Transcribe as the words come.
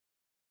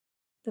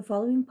The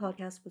following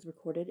podcast was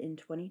recorded in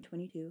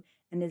 2022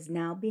 and is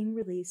now being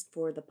released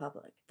for the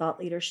public. Thought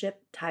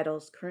leadership,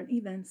 titles, current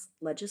events,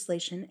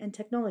 legislation, and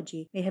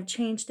technology may have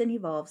changed and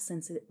evolved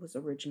since it was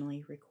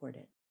originally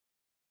recorded.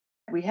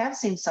 We have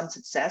seen some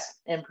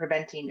success in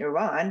preventing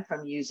Iran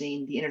from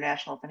using the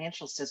international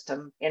financial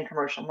system in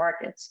commercial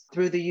markets.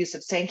 Through the use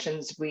of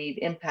sanctions, we've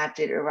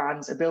impacted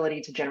Iran's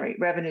ability to generate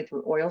revenue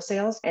through oil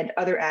sales and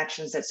other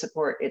actions that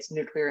support its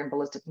nuclear and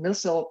ballistic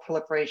missile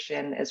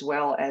proliferation, as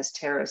well as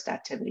terrorist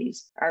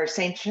activities. Our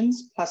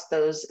sanctions, plus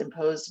those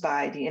imposed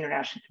by the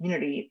international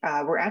community,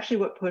 were actually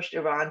what pushed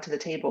Iran to the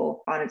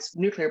table on its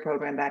nuclear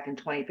program back in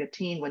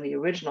 2015 when the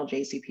original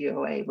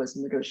JCPOA was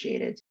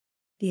negotiated.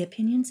 The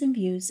opinions and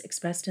views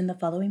expressed in the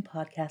following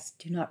podcast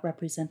do not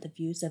represent the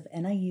views of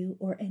NIU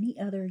or any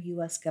other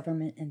U.S.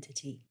 government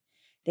entity.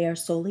 They are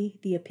solely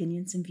the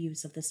opinions and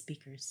views of the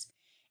speakers.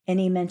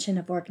 Any mention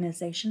of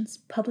organizations,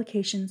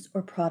 publications,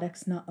 or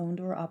products not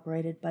owned or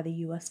operated by the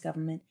U.S.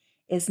 government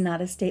is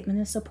not a statement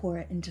of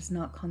support and does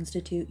not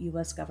constitute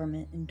U.S.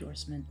 government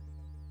endorsement.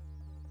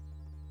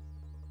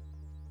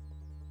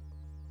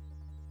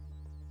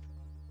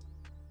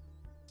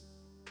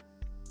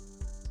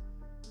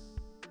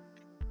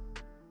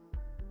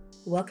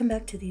 Welcome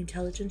back to the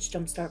Intelligence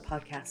Jumpstart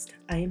podcast.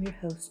 I am your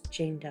host,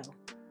 Jane Doe.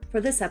 For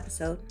this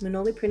episode,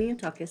 Manolis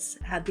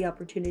Priniotakis had the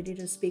opportunity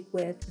to speak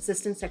with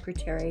Assistant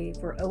Secretary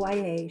for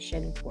OIA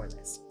Shannon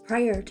Corless.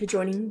 Prior to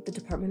joining the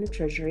Department of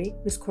Treasury,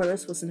 Ms.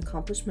 Corless was an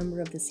accomplished member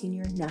of the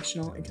Senior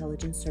National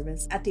Intelligence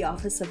Service at the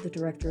Office of the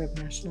Director of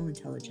National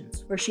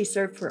Intelligence, where she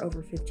served for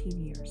over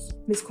 15 years.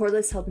 Ms.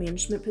 Corless held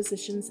management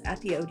positions at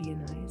the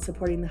ODNI,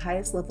 supporting the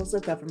highest levels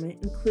of government,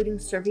 including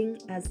serving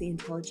as the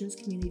intelligence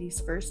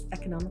community's first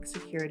economic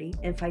security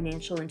and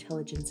financial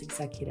intelligence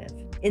executive.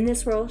 In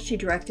this role, she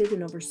directed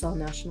and oversaw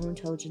national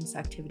intelligence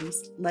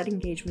activities, led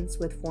engagements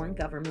with foreign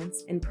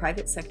governments and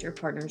private sector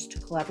partners to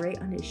collaborate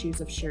on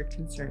issues of shared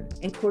concern,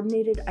 and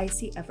coordinated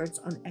IC efforts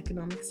on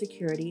economic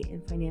security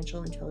and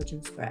financial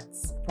intelligence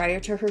threats. Prior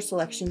to her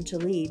selection to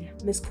lead,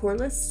 Ms.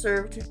 Corless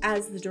served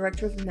as the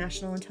Director of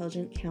National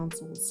Intelligence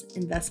Council's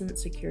Investment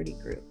Security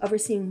Group,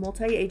 overseeing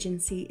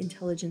multi-agency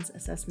intelligence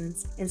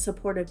assessments in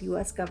support of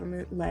U.S.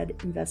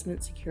 government-led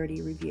investment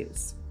security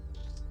reviews.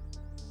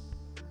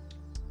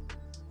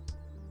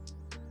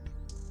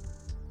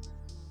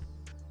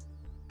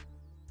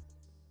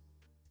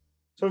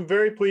 So I'm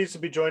very pleased to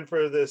be joined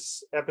for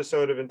this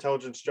episode of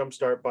Intelligence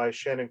Jumpstart by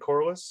Shannon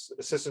Corless,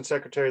 Assistant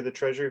Secretary of the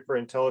Treasury for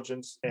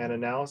Intelligence and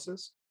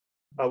Analysis.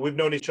 We've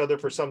known each other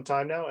for some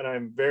time now, and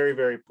I'm very,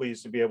 very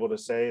pleased to be able to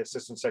say,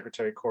 Assistant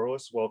Secretary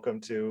Corless, welcome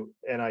to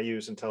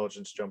NIU's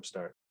Intelligence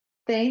Jumpstart.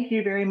 Thank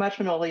you very much,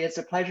 Manolis. It's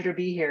a pleasure to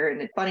be here.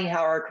 And it's funny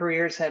how our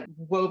careers have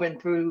woven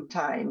through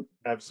time.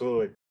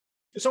 Absolutely.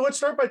 So let's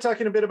start by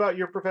talking a bit about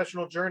your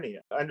professional journey.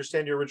 I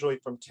understand you're originally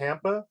from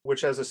Tampa,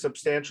 which has a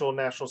substantial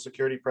national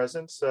security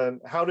presence.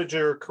 How did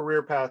your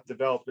career path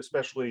develop,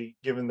 especially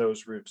given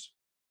those roots?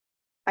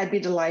 I'd be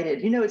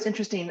delighted. It's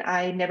interesting.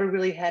 I never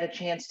really had a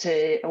chance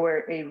to,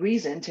 or a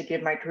reason to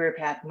give my career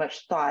path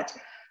much thought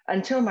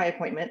until my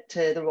appointment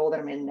to the role that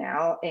I'm in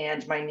now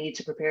and my need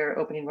to prepare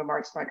opening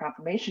remarks for my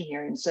confirmation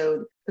hearing.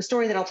 So the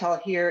story that I'll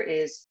tell here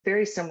is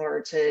very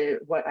similar to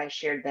what I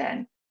shared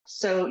then.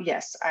 So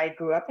yes, I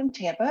grew up in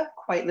Tampa,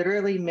 quite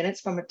literally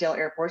minutes from MacDill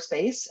Air Force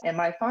Base. And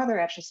my father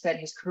actually spent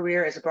his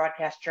career as a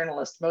broadcast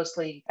journalist,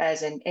 mostly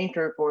as an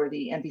anchor for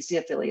the NBC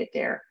affiliate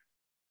there.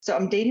 So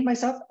I'm dating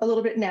myself a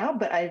little bit now,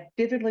 but I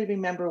vividly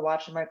remember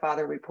watching my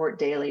father report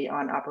daily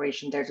on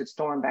Operation Desert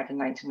Storm back in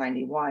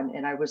 1991,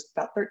 and I was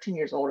about 13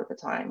 years old at the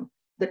time.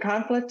 The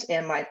conflict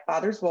and my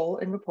father's role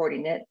in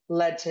reporting it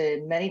led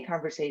to many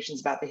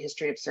conversations about the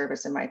history of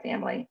service in my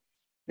family.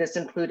 This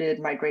included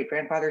my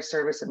great-grandfather's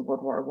service in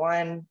World War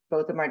I,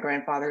 both of my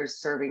grandfathers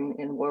serving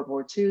in World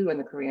War II and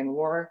the Korean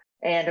War,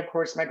 and of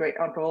course, my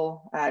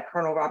great-uncle,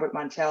 Colonel Robert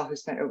Montel, who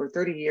spent over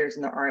 30 years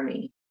in the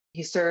Army.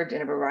 He served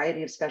in a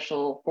variety of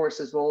special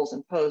forces roles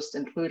and posts,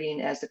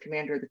 including as the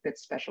commander of the 5th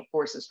Special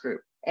Forces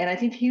Group. And I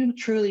think he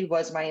truly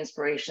was my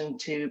inspiration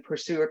to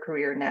pursue a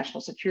career in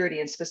national security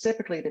and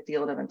specifically the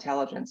field of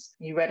intelligence.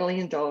 He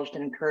readily indulged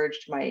and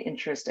encouraged my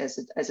interest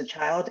as a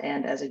child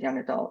and as a young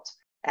adult.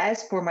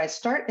 As for my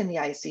start in the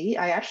IC,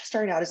 I actually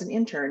started out as an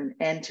intern,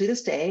 and to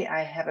this day,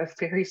 I have a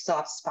very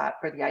soft spot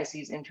for the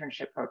IC's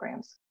internship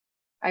programs.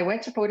 I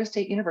went to Florida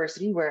State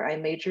University, where I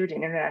majored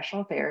in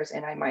international affairs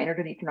and I minored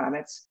in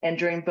economics. And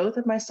during both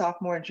of my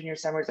sophomore and junior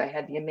summers, I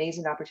had the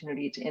amazing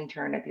opportunity to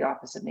intern at the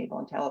Office of Naval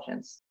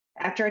Intelligence.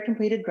 After I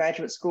completed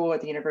graduate school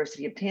at the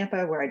University of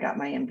Tampa, where I got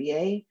my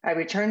MBA, I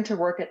returned to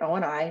work at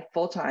ONI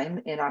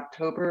full-time in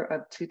October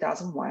of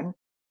 2001.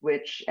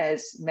 Which,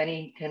 as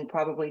many can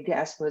probably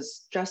guess,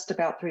 was just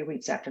about 3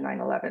 weeks after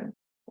 9/11.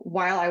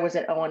 While I was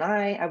at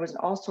ONI, I was an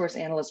all-source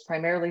analyst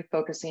primarily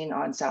focusing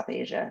on South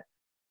Asia.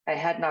 I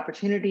had an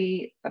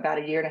opportunity about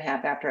a year and a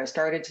half after I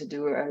started to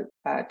do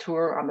a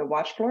tour on the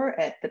watch floor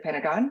at the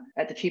Pentagon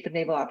at the Chief of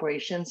Naval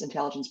Operations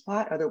Intelligence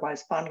Plot,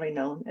 otherwise fondly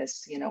known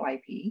as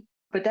CNOIP.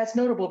 But that's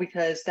notable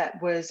because that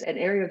was an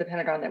area of the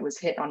Pentagon that was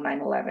hit on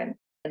 9/11.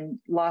 and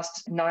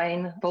lost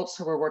 9 folks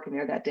who were working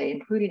there that day,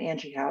 including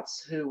Angie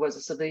Houts, who was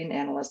a civilian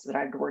analyst that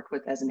I'd worked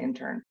with as an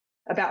intern.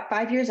 About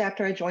 5 years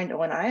after I joined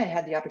ONI, I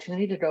had the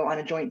opportunity to go on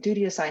a joint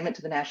duty assignment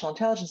to the National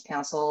Intelligence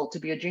Council to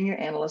be a junior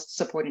analyst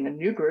supporting a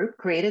new group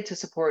created to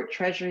support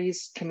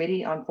Treasury's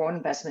Committee on Foreign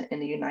Investment in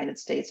the United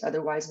States,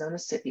 otherwise known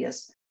as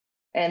CFIUS.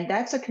 And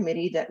that's a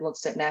committee that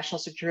looks at national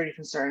security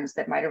concerns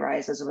that might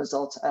arise as a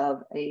result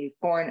of a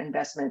foreign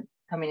investment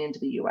coming into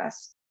the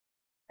US.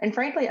 And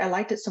frankly, I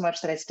liked it so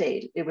much that I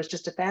stayed. It was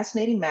just a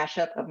fascinating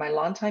mashup of my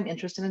longtime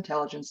interest in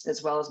intelligence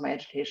as well as my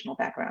educational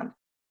background.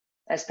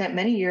 I spent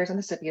many years on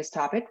the CFIUS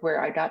topic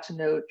where I got to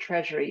know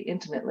Treasury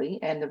intimately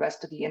and the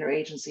rest of the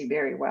interagency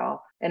very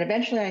well. And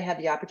eventually I had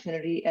the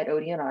opportunity at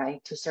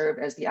ODNI to serve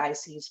as the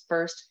IC's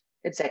first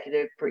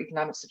executive for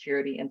economic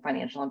security and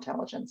financial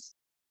intelligence.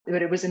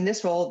 But it was in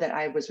this role that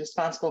I was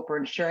responsible for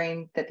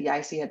ensuring that the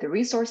IC had the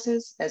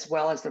resources as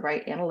well as the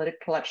right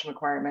analytic collection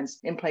requirements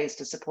in place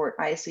to support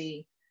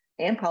IC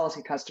and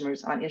policy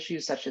customers on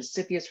issues such as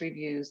CFIUS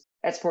reviews,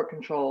 export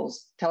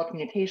controls,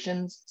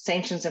 telecommunications,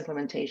 sanctions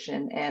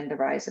implementation, and the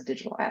rise of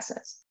digital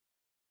assets.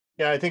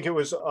 Yeah, I think it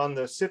was on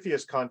the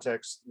CFIUS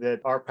context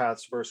that our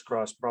paths first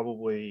crossed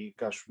probably,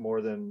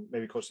 more than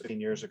maybe close to 15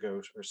 years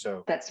ago or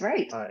so. That's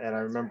right. And I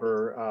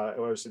remember I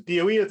was at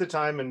DOE at the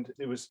time, and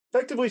it was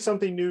effectively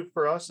something new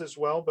for us as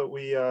well, but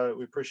we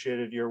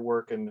appreciated your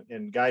work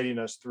in guiding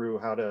us through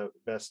how to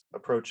best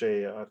approach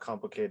a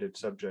complicated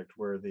subject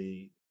where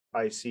the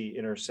IC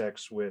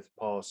intersects with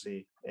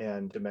policy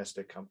and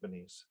domestic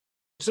companies.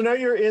 So now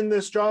you're in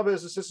this job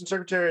as Assistant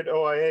Secretary at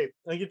OIA.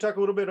 Can you talk a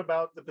little bit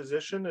about the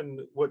position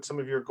and what some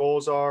of your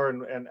goals are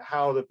and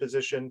how the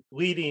position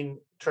leading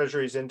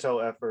Treasury's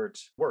intel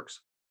efforts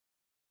works?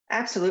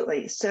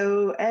 Absolutely.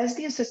 So as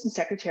the Assistant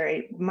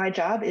Secretary, my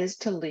job is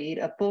to lead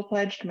a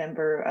full-fledged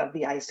member of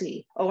the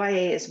IC.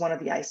 OIA is one of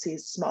the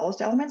IC's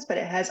smallest elements, but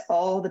it has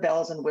all the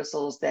bells and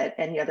whistles that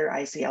any other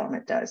IC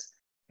element does.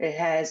 It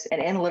has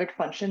an analytic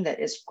function that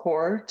is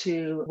core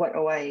to what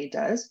OIA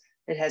does.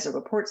 It has a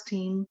reports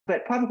team,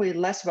 but probably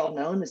less well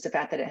known is the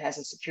fact that it has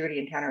a security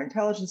and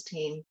counterintelligence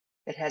team.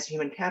 It has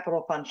human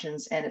capital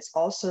functions, and it's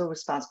also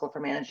responsible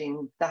for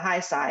managing the high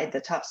side,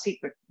 the top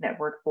secret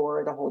network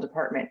for the whole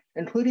department,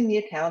 including the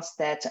accounts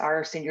that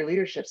our senior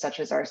leadership, such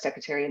as our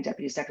secretary and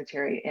deputy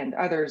secretary and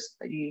others,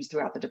 use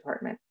throughout the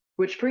department.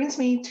 Which brings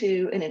me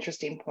to an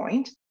interesting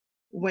point.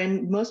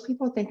 When most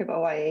people think of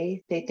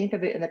OIA, they think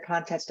of it in the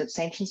context of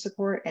sanction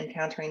support and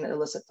countering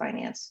illicit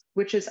finance,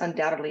 which is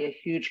undoubtedly a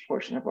huge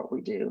portion of what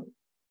we do.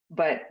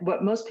 But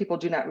what most people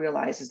do not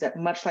realize is that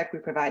much like we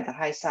provide the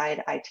high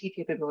side IT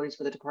capabilities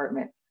for the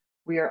department,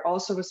 we are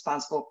also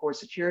responsible for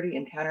security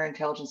and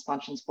counterintelligence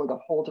functions for the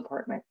whole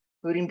department,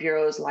 including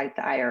bureaus like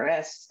the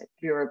IRS,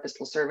 Bureau of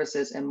Fiscal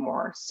Services, and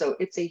more. So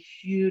it's a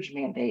huge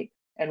mandate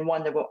and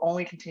one that will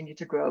only continue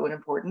to grow in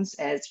importance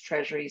as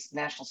Treasury's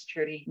national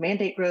security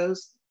mandate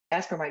grows.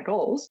 As for my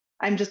goals,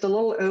 I'm just a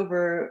little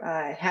over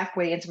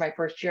halfway into my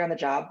first year on the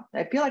job.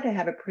 I feel like I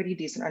have a pretty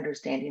decent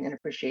understanding and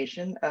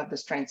appreciation of the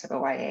strengths of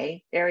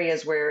OIA,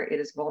 areas where it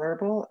is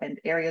vulnerable and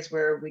areas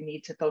where we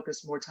need to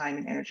focus more time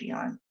and energy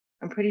on.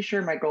 I'm pretty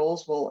sure my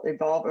goals will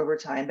evolve over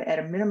time, but at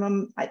a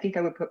minimum, I think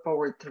I would put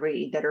forward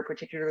 3 that are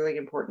particularly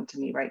important to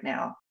me right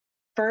now.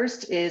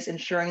 First is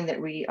ensuring that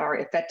we are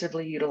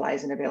effectively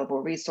utilizing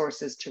available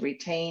resources to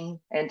retain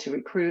and to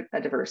recruit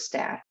a diverse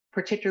staff,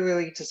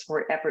 particularly to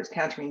support efforts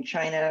countering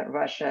China,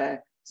 Russia,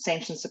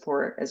 sanction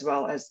support, as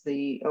well as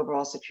the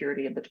overall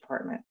security of the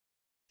department.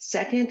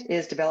 Second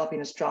is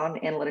developing a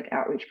strong analytic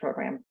outreach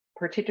program,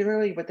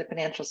 particularly with the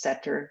financial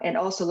sector, and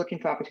also looking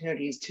for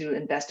opportunities to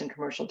invest in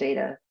commercial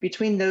data.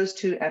 Between those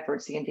 2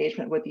 efforts, the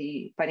engagement with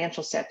the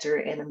financial sector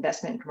and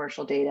investment in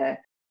commercial data,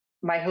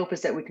 my hope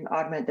is that we can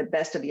augment the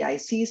best of the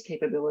IC's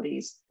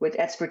capabilities with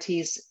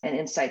expertise and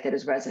insight that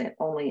is resident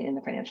only in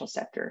the financial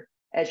sector.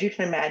 As you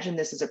can imagine,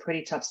 this is a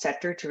pretty tough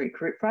sector to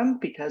recruit from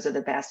because of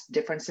the vast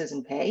differences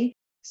in pay.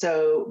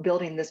 So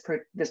building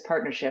this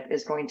partnership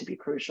is going to be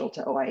crucial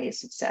to OIA's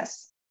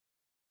success.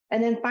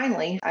 And then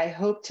finally, I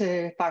hope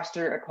to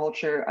foster a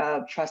culture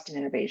of trust and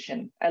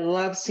innovation. I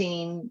love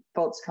seeing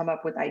folks come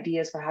up with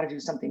ideas for how to do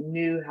something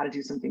new, how to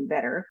do something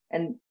better.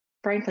 And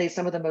frankly,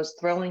 some of the most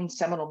thrilling,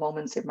 seminal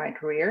moments in my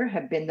career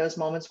have been those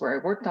moments where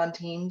I worked on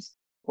teams,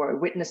 where I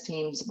witnessed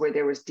teams where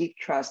there was deep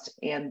trust,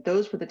 and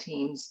those were the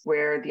teams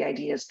where the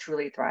ideas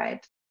truly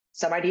thrived.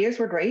 Some ideas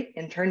were great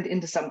and turned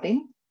into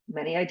something.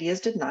 Many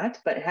ideas did not,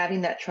 but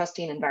having that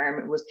trusting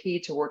environment was key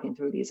to working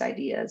through these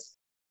ideas.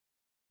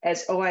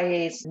 As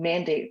OIA's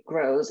mandate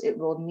grows, it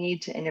will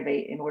need to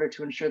innovate in order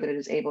to ensure that it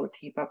is able to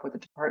keep up with the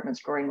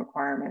department's growing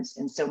requirements.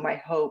 And so my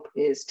hope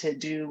is to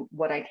do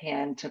what I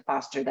can to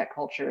foster that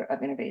culture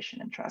of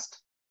innovation and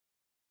trust.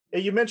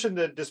 You mentioned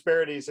the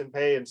disparities in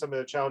pay and some of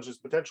the challenges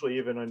potentially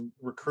even in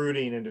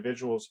recruiting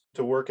individuals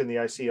to work in the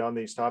IC on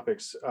these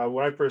topics.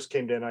 When I first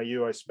came to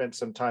NIU, I spent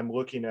some time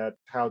looking at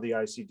how the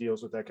IC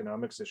deals with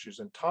economics issues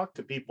and talked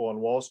to people on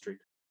Wall Street.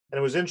 And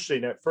it was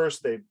interesting. At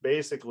first, they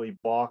basically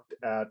balked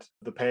at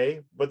the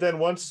pay. But then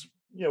once,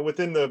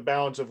 within the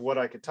bounds of what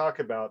I could talk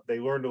about, they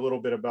learned a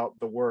little bit about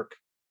the work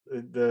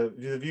the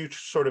view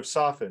sort of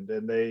softened,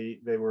 and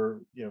they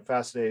were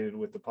fascinated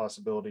with the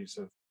possibilities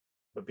of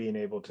being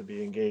able to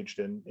be engaged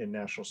in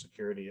national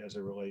security as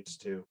it relates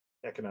to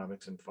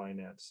economics and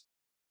finance.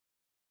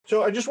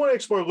 So I just want to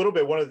explore a little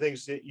bit. One of the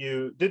things that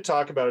you did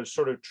talk about is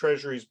sort of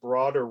Treasury's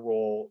broader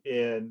role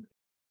in,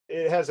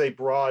 it has a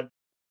broad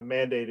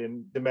mandate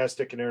in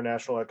domestic and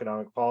international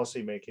economic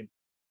policy making.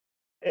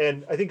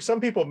 And I think some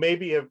people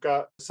maybe have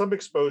got some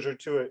exposure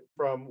to it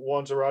from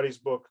Juan Zarati's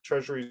book,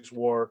 Treasury's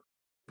War,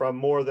 from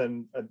more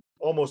than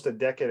almost a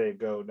decade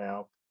ago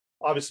now.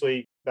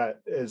 Obviously, that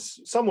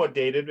is somewhat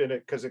dated in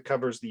it because it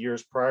covers the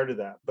years prior to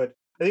that. But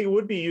I think it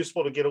would be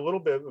useful to get a little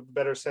bit of a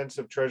better sense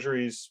of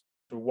Treasury's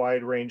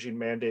wide-ranging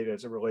mandate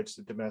as it relates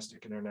to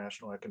domestic and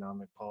international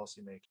economic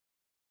policy making.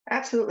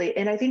 Absolutely.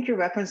 And I think your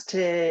reference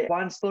to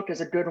Juan's book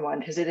is a good one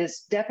because it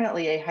is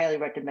definitely a highly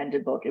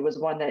recommended book. It was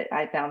one that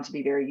I found to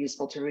be very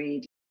useful to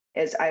read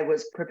as I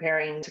was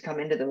preparing to come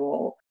into the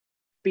role,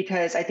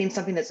 because I think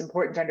something that's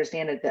important to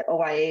understand is that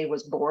OIA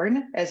was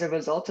born as a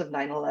result of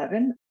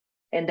 9/11.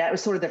 And that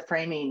was sort of the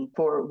framing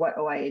for what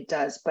OIA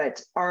does.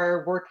 But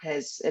our work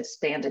has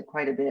expanded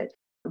quite a bit.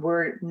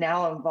 We're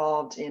now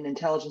involved in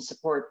intelligence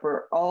support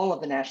for all of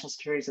the national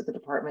securities that the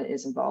department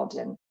is involved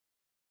in.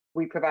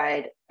 We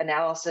provide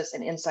analysis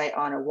and insight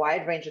on a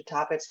wide range of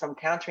topics, from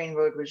countering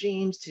rogue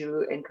regimes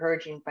to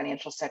encouraging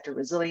financial sector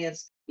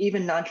resilience.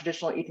 Even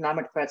non-traditional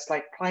economic threats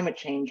like climate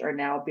change are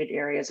now big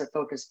areas of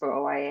focus for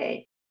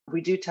OIA.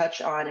 We do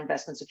touch on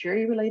investment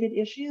security related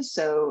issues.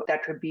 So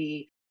that could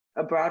be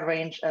a broad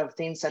range of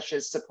things such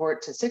as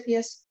support to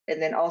CFIUS,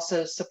 and then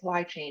also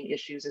supply chain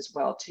issues as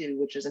well, too,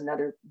 which is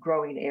another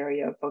growing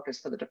area of focus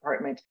for the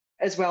department,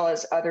 as well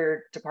as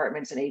other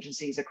departments and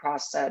agencies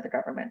across the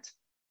government.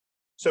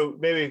 So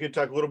maybe you could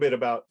talk a little bit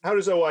about how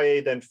does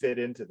OIA then fit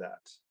into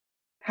that?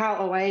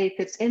 How OIA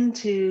fits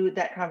into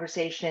that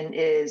conversation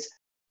is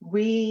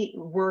we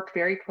work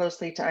very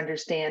closely to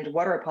understand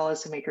what our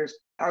policymakers'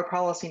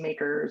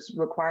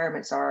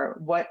 requirements are,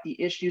 what the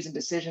issues and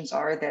decisions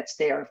are that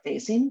they are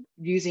facing.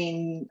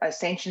 Using a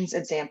sanctions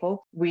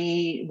example,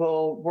 we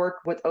will work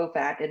with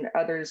OFAC and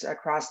others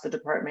across the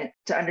department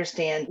to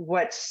understand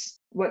what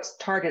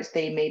targets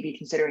they may be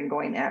considering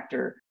going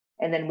after.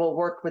 And then we'll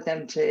work with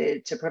them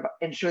to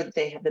ensure that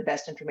they have the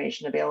best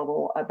information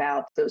available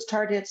about those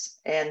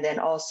targets, and then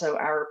also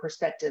our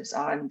perspectives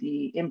on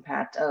the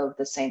impact of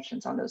the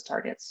sanctions on those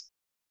targets.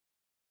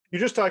 You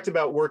just talked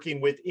about working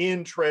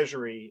within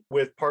Treasury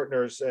with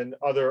partners and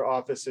other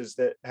offices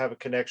that have a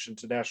connection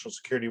to national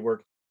security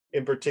work,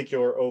 in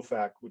particular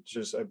OFAC, which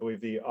is, I believe,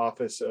 the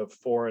Office of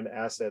Foreign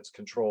Assets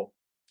Control.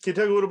 Can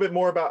you talk a little bit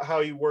more about how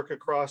you work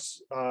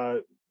across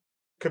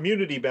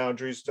community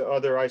boundaries to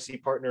other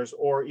IC partners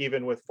or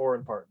even with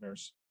foreign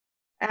partners?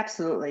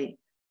 Absolutely.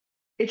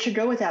 It should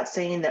go without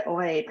saying that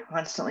OIA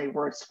constantly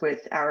works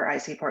with our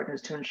IC partners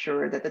to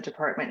ensure that the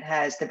department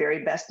has the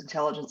very best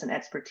intelligence and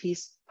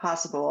expertise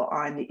possible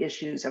on the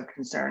issues of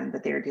concern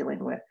that they are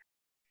dealing with.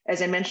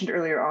 As I mentioned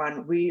earlier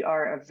on, we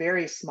are a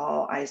very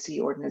small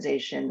IC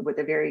organization with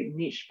a very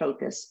niche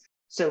focus,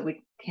 so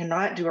we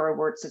cannot do our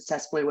work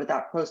successfully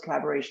without close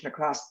collaboration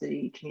across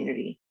the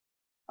community.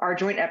 Our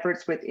joint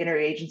efforts with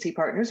interagency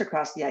partners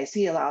across the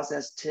IC allows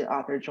us to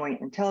author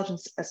joint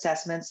intelligence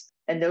assessments,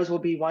 and those will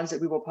be ones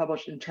that we will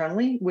publish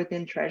internally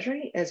within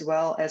Treasury, as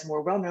well as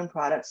more well-known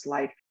products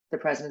like the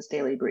President's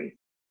Daily Brief.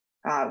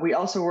 We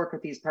also work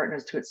with these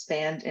partners to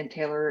expand and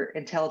tailor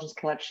intelligence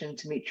collection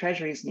to meet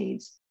Treasury's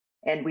needs,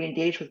 and we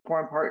engage with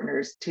foreign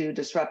partners to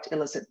disrupt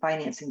illicit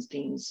financing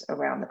schemes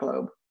around the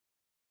globe.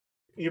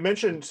 You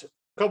mentioned,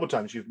 a couple of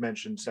times you've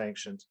mentioned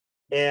sanctions.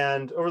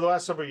 And over the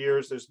last several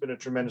years, there's been a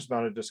tremendous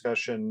amount of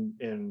discussion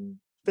in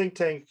think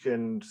tank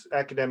and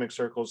academic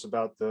circles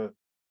about the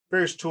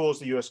various tools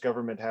the U.S.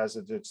 government has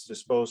at its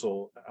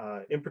disposal.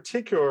 In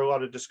particular, a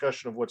lot of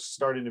discussion of what's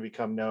starting to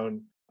become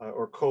known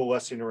or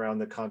coalescing around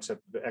the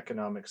concept of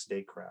economic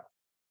statecraft,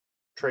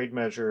 trade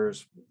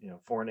measures,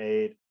 foreign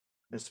aid,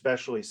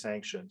 especially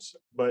sanctions.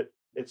 But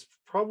it's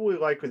probably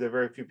likely that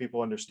very few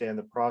people understand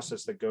the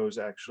process that goes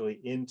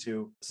actually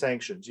into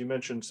sanctions. You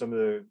mentioned some of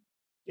the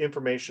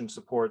information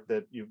support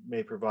that you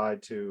may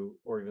provide to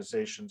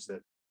organizations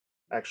that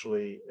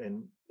actually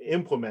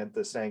implement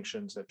the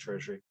sanctions at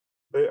Treasury.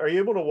 But are you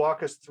able to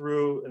walk us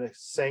through a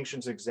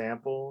sanctions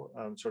example,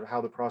 sort of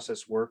how the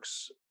process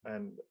works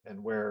and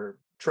where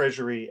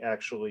Treasury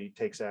actually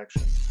takes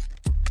action?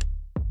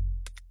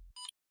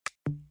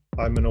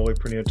 I'm Manolis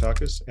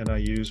Priniotakis,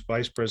 NIU's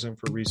Vice President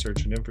for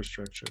Research and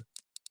Infrastructure.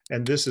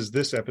 And this is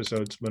this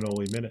episode's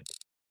Manolis Minute.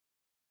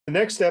 The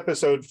next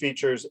episode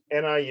features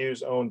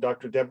NIU's own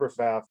Dr. Deborah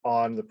Pfaff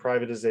on the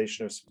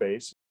privatization of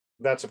space.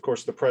 That's, of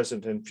course, the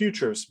present and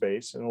future of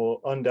space, and will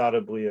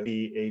undoubtedly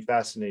be a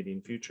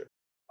fascinating future.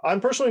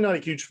 I'm personally not a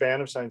huge fan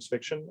of science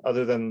fiction,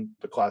 other than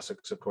the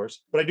classics, of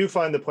course, but I do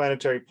find the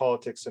planetary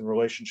politics and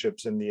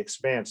relationships in The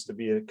Expanse to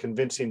be a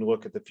convincing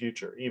look at the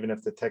future, even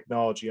if the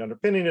technology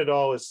underpinning it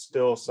all is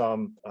still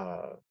some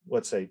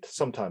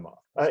time off.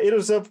 It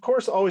is, of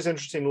course, always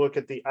interesting to look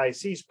at the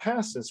IC's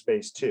past in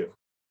space, too.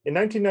 In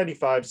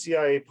 1995,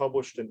 CIA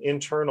published an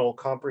internal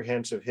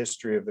comprehensive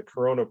history of the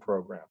Corona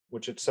program,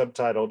 which it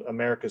subtitled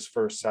America's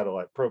First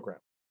Satellite Program.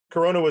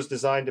 Corona was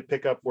designed to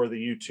pick up where the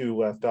U-2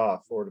 left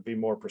off, or to be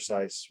more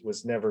precise,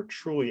 was never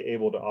truly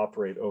able to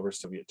operate over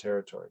Soviet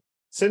territory.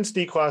 Since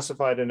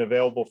declassified and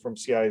available from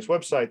CIA's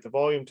website, the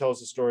volume tells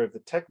the story of the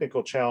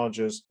technical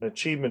challenges and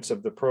achievements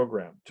of the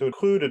program, to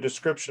include a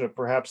description of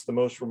perhaps the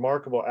most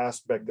remarkable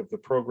aspect of the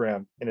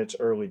program in its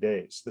early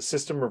days, the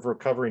system of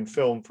recovering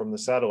film from the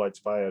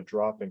satellites via a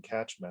drop and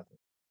catch method.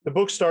 The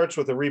book starts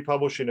with a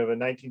republishing of a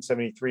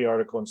 1973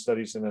 article in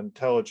Studies in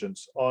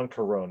Intelligence on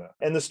Corona.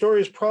 And the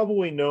story is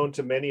probably known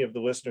to many of the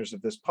listeners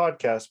of this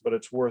podcast, but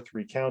it's worth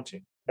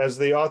recounting. As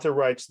the author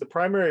writes, the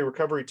primary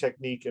recovery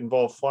technique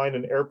involved flying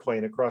an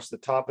airplane across the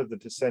top of the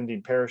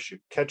descending parachute,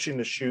 catching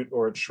the chute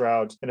or its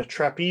shrouds, and a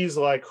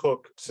trapeze-like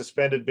hook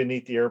suspended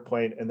beneath the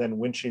airplane, and then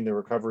winching the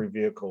recovery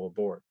vehicle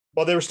aboard.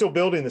 While they were still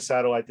building the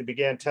satellite, they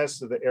began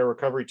tests of the air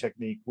recovery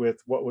technique with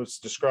what was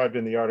described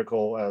in the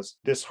article as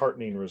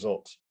disheartening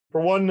results. For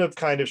one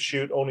kind of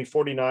chute, only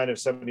 49 of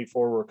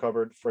 74 were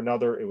recovered. For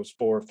another, it was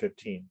 4 of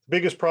 15. The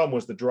biggest problem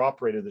was the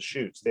drop rate of the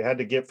chutes. They had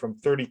to get from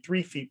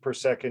 33 feet per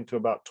second to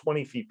about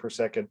 20 feet per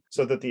second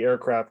so that the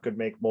aircraft could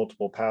make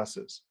multiple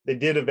passes. They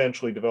did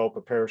eventually develop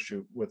a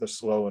parachute with a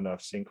slow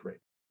enough sink rate.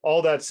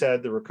 All that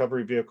said, the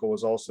recovery vehicle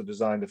was also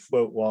designed to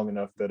float long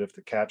enough that if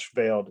the catch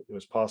failed, it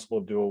was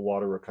possible to do a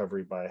water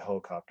recovery by a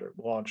helicopter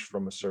launched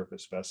from a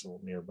surface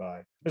vessel nearby.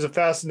 It was a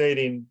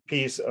fascinating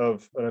piece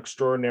of an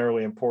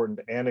extraordinarily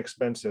important and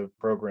expensive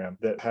program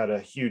that had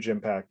a huge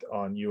impact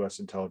on U.S.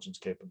 intelligence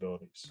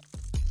capabilities.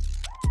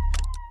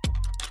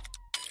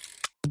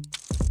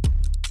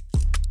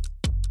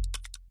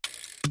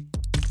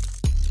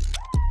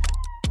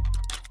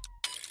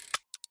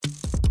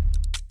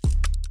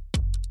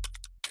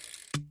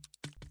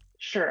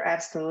 Sure,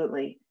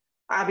 absolutely.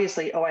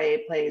 Obviously, OIA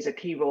plays a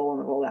key role in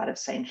the rollout of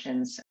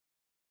sanctions.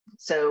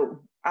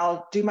 So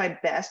I'll do my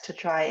best to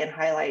try and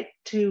highlight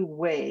two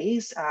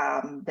ways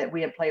that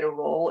we have played a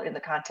role in the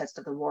context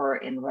of the war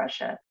in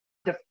Russia.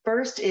 The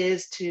first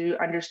is to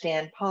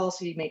understand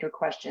policymaker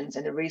questions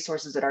and the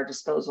resources at our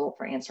disposal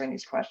for answering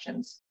these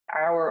questions.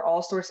 Our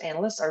all-source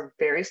analysts are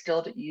very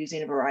skilled at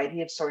using a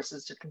variety of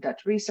sources to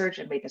conduct research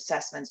and make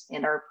assessments,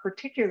 and our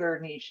particular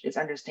niche is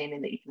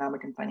understanding the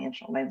economic and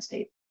financial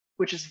landscape,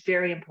 which is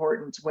very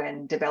important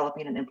when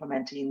developing and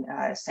implementing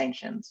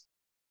sanctions.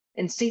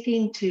 In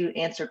seeking to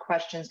answer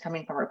questions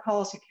coming from our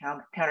policy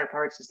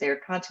counterparts as they are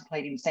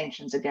contemplating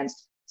sanctions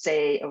against,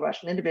 say, a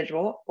Russian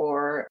individual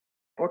or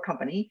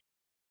company,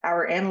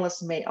 our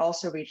analysts may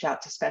also reach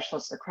out to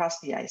specialists across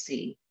the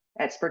IC,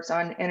 experts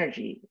on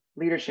energy,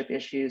 leadership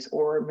issues,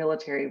 or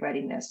military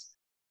readiness.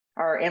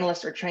 Our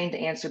analysts are trained to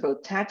answer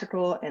both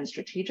tactical and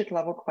strategic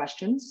level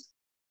questions.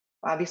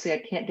 Obviously,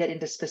 I can't get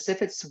into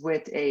specifics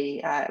with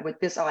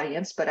this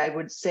audience, but I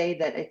would say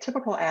that a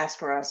typical ask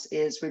for us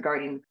is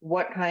regarding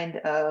what kind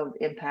of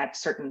impact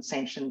certain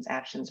sanctions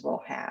actions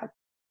will have.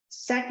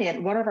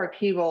 Second, one of our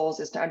key roles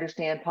is to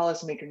understand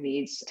policymaker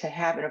needs to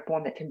have in a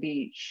form that can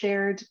be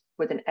shared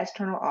with an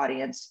external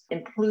audience,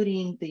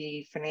 including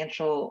the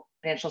financial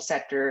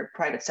sector,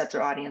 private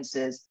sector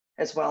audiences,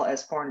 as well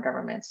as foreign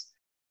governments.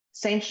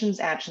 Sanctions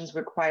actions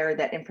require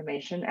that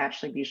information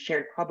actually be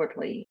shared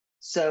publicly.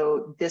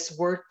 So this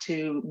work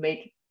to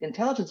make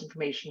intelligence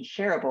information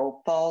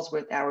shareable falls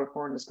with our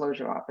Foreign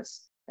Disclosure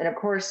Office. And of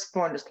course,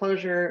 foreign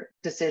disclosure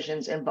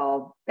decisions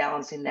involve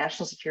balancing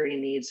national security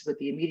needs with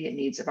the immediate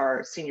needs of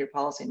our senior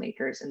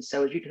policymakers. And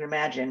so as you can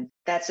imagine,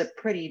 that's a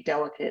pretty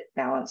delicate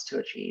balance to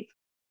achieve.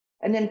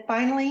 And then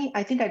finally,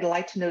 I think I'd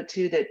like to note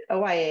too that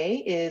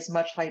OIA is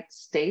much like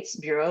State's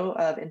Bureau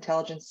of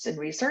Intelligence and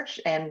Research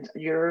and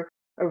your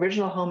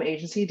original home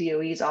agency,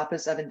 DOE's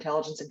Office of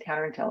Intelligence and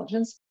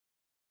Counterintelligence.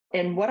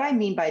 And what I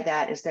mean by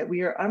that is that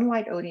we are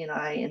unlike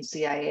ODNI and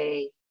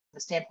CIA from the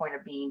standpoint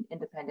of being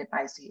independent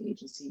IC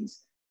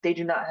agencies. They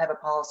do not have a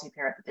policy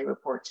parent that they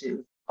report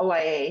to.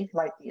 OIA,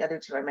 like the other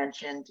two I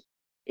mentioned,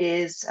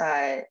 is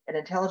an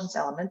intelligence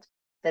element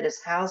that is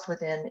housed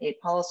within a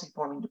policy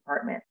forming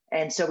department.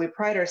 And so we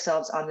pride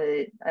ourselves on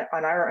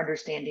our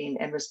understanding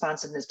and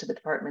responsiveness to the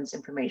department's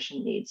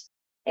information needs.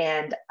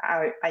 And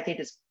I think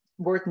it's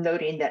worth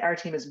noting that our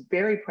team is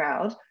very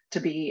proud to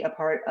be a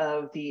part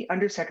of the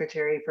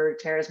Undersecretary for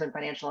Terrorism and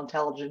Financial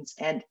Intelligence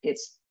and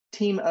its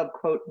team of,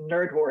 quote,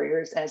 nerd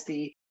warriors, as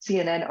the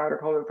CNN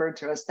article referred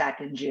to us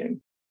back in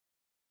June.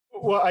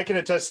 Well, I can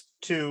attest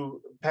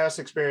to past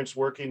experience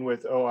working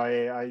with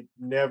OIA. I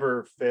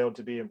never failed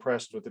to be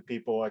impressed with the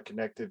people I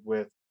connected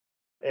with.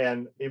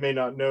 And you may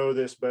not know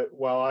this, but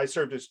while I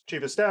served as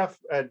chief of staff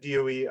at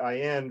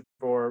DOE-IN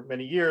for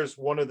many years,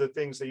 one of the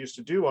things they used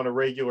to do on a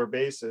regular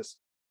basis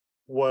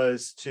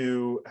was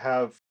to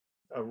have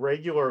a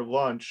regular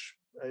lunch,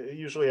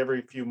 usually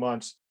every few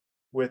months,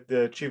 with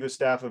the chief of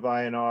staff of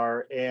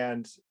INR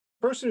and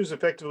the person who's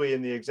effectively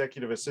in the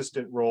executive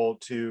assistant role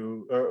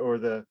to, or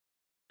the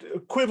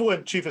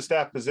equivalent chief of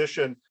staff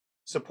position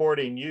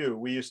supporting you.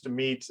 We used to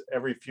meet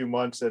every few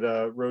months at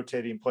a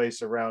rotating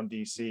place around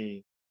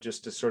DC.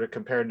 just to sort of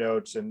compare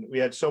notes. And we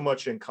had so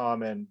much in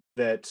common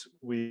that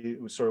we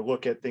sort of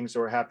look at things that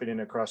were happening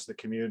across the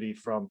community,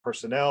 from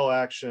personnel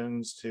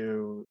actions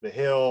to the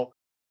Hill,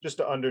 just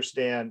to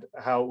understand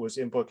how it was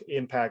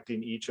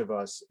impacting each of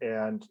us.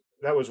 And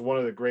that was one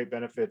of the great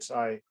benefits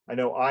I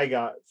know I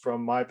got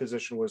from my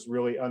position, was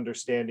really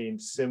understanding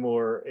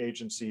similar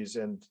agencies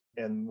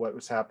and what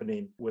was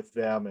happening with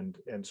them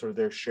and sort of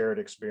their shared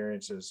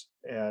experiences.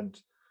 And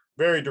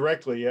very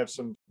directly, you have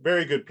some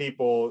very good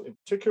people, in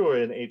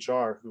particular in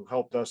HR, who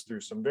helped us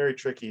through some very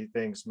tricky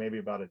things, maybe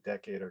about a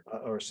decade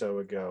or so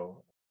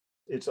ago.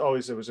 It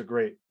was a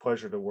great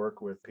pleasure to work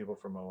with people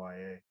from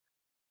OIA.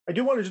 I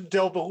do want to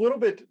delve a little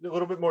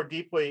bit more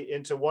deeply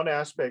into one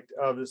aspect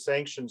of the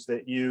sanctions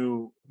that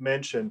you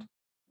mentioned.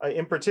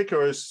 In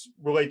particular, this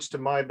relates to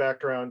my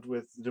background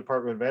with the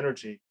Department of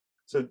Energy.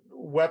 So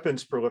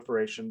weapons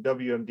proliferation,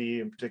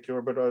 WMD in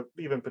particular, but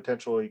even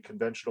potentially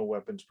conventional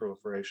weapons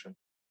proliferation.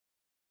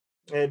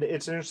 And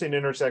it's an interesting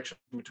intersection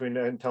between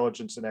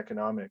intelligence and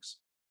economics.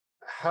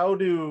 How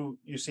do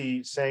you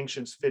see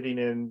sanctions fitting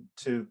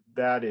into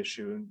that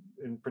issue,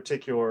 in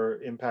particular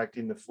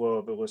impacting the flow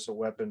of illicit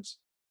weapons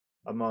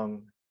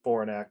among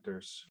foreign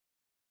actors?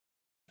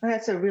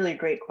 That's a really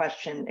great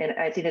question, and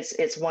I think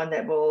it's one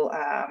that will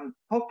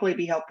hopefully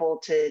be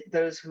helpful to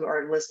those who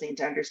are listening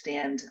to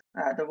understand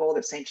the role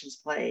that sanctions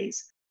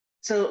plays.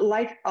 So,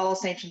 like all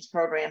sanctions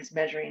programs,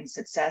 measuring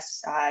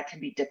success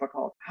can be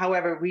difficult.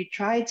 However, we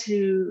tried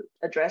to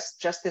address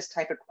just this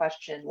type of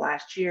question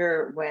last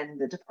year when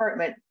the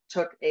department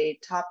took a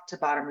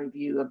top-to-bottom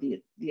review of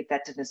the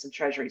effectiveness of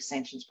Treasury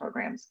sanctions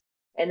programs.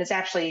 And it's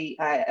actually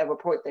a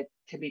report that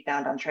can be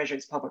found on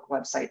Treasury's public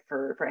website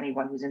for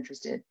anyone who's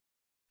interested.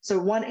 So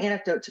one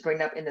anecdote to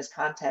bring up in this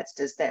context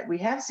is that we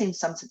have seen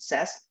some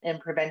success in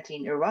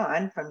preventing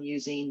Iran from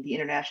using the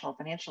international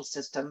financial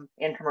system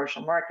in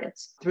commercial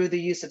markets. Through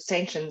the use of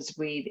sanctions,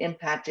 we've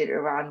impacted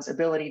Iran's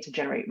ability to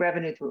generate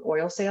revenue through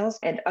oil sales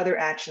and other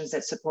actions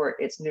that support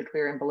its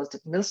nuclear and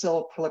ballistic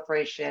missile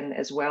proliferation,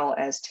 as well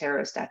as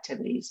terrorist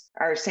activities.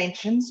 Our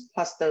sanctions,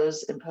 plus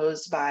those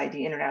imposed by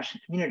the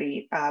international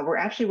community, were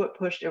actually what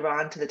pushed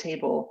Iran to the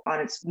table on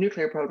its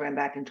nuclear program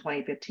back in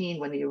 2015,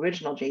 when the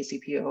original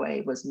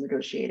JCPOA was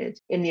negotiated.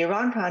 In the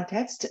Iran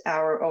context,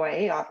 our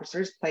OIA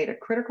officers played a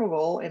critical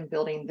role in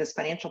building this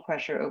financial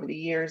pressure over the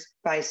years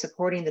by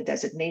supporting the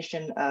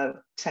designation of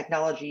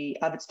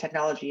its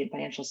technology and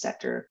financial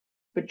sector.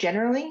 But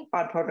generally,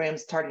 on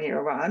programs targeting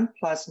Iran,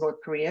 plus North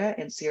Korea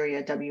and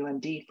Syria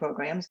WMD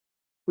programs,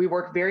 we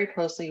work very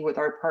closely with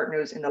our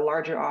partners in the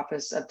larger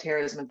Office of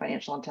Terrorism and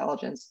Financial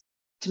Intelligence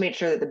to make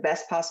sure that the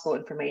best possible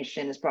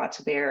information is brought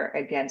to bear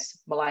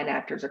against malign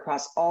actors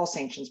across all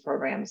sanctions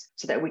programs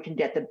so that we can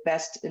get the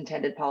best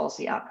intended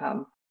policy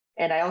outcome.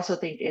 And I also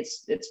think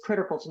it's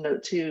critical to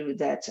note, too,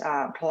 that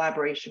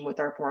collaboration with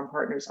our foreign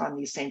partners on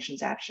these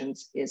sanctions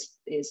actions is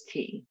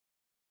key.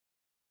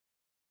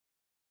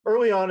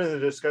 Early on in the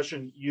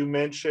discussion, you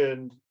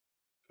mentioned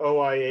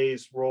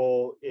OIA's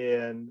role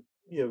in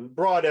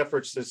broad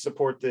efforts to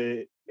support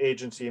the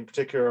agency, in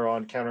particular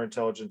on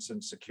counterintelligence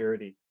and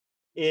security.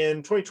 In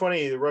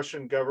 2020, the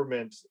Russian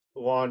government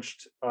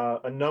launched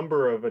a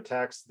number of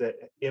attacks that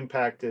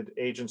impacted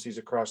agencies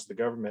across the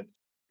government.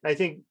 I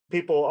think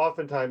people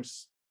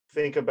oftentimes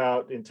think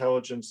about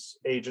intelligence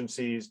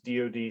agencies,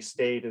 DoD,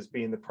 state as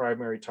being the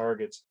primary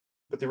targets,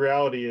 but the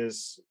reality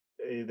is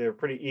they're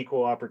pretty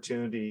equal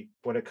opportunity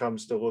when it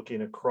comes to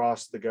looking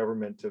across the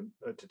government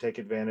to take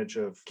advantage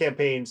of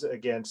campaigns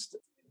against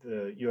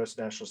the U.S.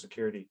 national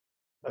security.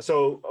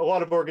 So a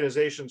lot of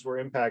organizations were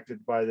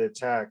impacted by the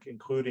attack,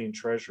 including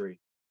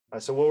Treasury.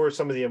 So what were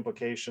some of the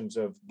implications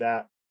of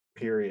that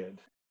period?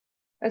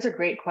 That's a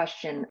great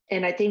question.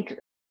 And I think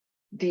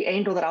the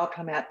angle that I'll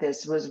come at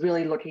this was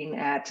really looking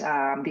at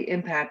the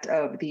impact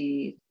of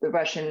the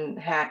Russian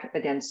hack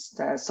against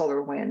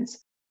SolarWinds.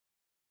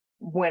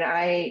 When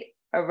I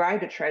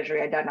arrived at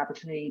Treasury, I got an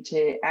opportunity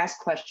to ask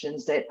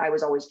questions that I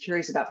was always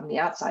curious about from the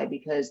outside,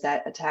 because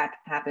that attack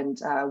happened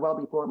well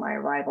before my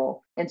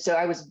arrival. And so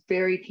I was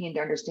very keen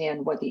to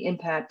understand what the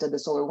impact of the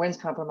SolarWinds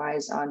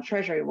compromise on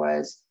Treasury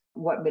was,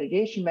 what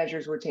mitigation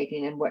measures were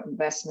taken, and what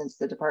investments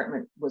the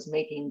department was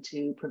making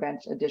to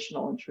prevent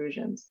additional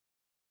intrusions.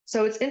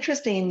 So it's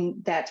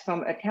interesting that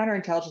from a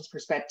counterintelligence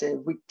perspective,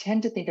 we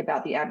tend to think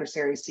about the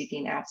adversary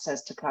seeking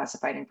access to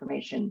classified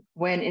information,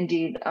 when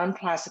indeed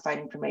unclassified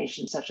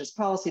information, such as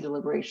policy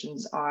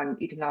deliberations on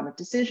economic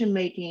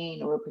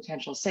decision-making or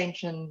potential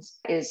sanctions,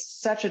 is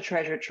such a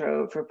treasure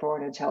trove for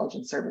foreign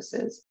intelligence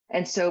services.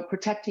 And so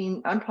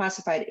protecting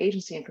unclassified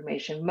agency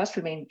information must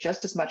remain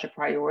just as much a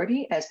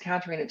priority as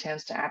countering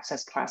attempts to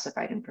access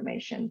classified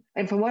information.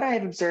 And from what I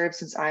have observed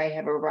since I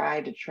have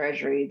arrived at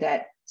Treasury,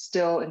 that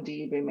still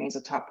indeed remains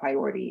a top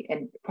priority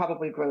and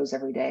probably grows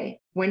every day.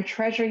 When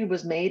Treasury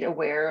was made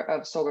aware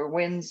of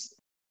SolarWinds,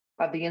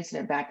 of the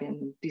incident back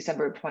in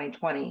December of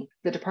 2020,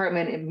 the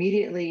department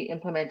immediately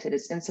implemented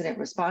its incident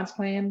response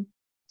plan,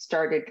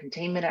 started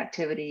containment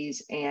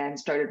activities, and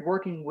started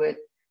working with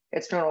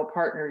external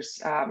partners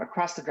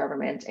across the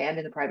government and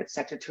in the private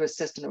sector to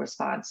assist in the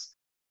response.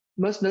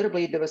 Most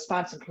notably, the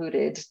response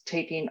included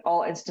taking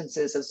all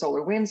instances of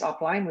solar winds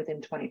offline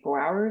within 24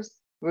 hours,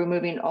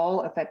 removing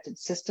all affected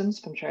systems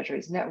from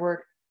Treasury's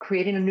network,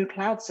 creating a new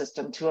cloud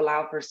system to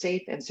allow for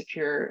safe and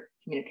secure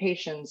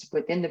communications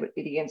within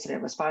the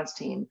incident response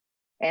team,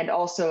 and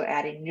also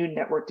adding new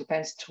network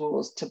defense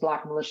tools to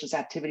block malicious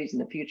activities in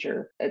the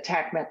future,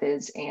 attack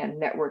methods, and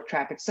network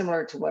traffic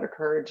similar to what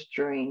occurred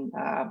during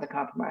the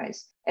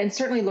compromise. And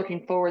certainly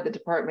looking forward, the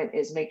department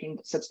is making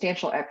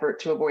substantial effort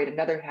to avoid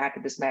another hack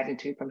of this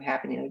magnitude from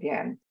happening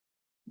again.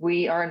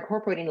 We are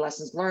incorporating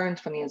lessons learned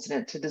from the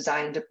incident to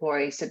design and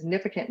deploy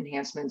significant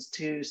enhancements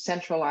to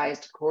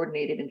centralized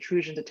coordinated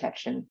intrusion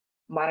detection,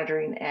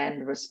 monitoring,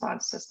 and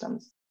response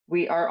systems.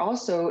 We are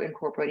also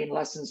incorporating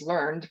lessons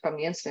learned from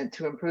the incident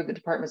to improve the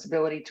department's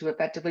ability to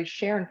effectively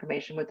share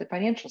information with the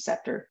financial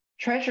sector.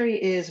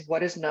 Treasury is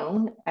what is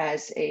known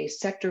as a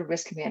sector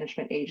risk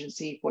management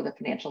agency for the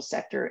financial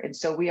sector, and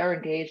so we are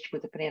engaged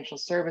with the financial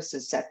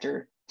services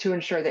sector to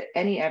ensure that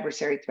any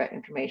adversary threat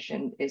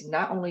information is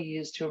not only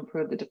used to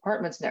improve the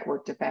department's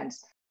network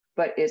defense,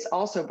 but is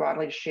also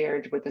broadly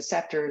shared with the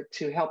sector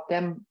to help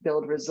them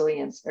build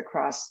resilience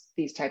across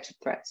these types of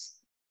threats.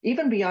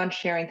 Even beyond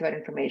sharing threat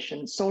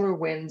information,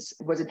 SolarWinds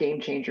was a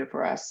game changer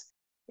for us.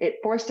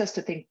 It forced us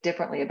to think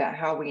differently about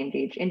how we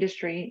engage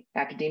industry,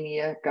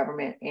 academia,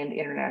 government, and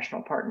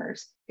international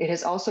partners. It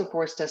has also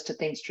forced us to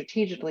think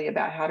strategically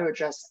about how to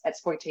address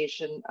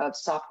exploitation of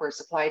software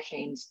supply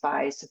chains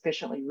by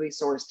sufficiently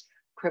resourced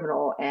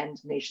criminal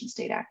and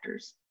nation-state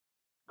actors.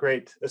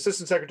 Great.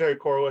 Assistant Secretary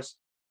Corless,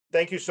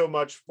 thank you so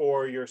much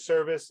for your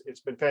service.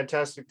 It's been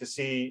fantastic to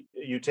see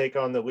you take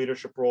on the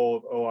leadership role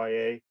of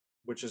OIA,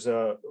 which is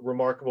a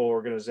remarkable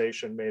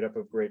organization made up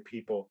of great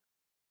people.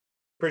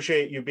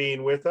 Appreciate you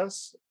being with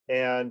us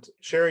and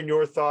sharing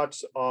your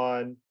thoughts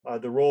on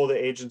the role of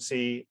the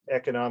agency,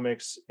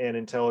 economics, and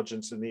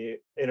intelligence in the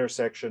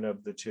intersection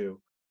of the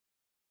two.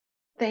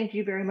 Thank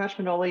you very much,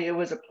 Manoli. It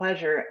was a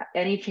pleasure.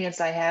 Any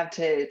chance I have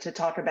to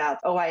talk about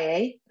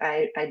OIA,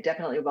 I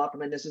definitely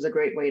welcome, and this is a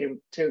great way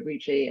to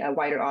reach a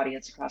wider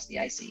audience across the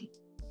IC.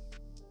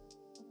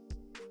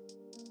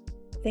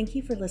 Thank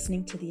you for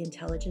listening to the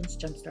Intelligence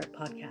Jumpstart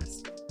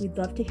podcast. We'd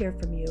love to hear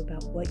from you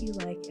about what you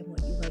like and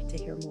what you'd like to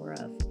hear more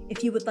of.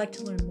 If you would like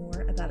to learn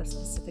more about a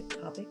specific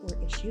topic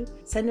or issue,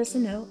 send us a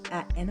note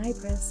at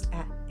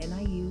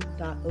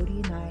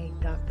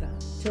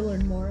nipress@niu.odni.gov. To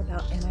learn more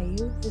about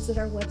NIU, visit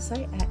our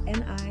website at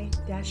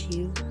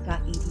ni-u.edu.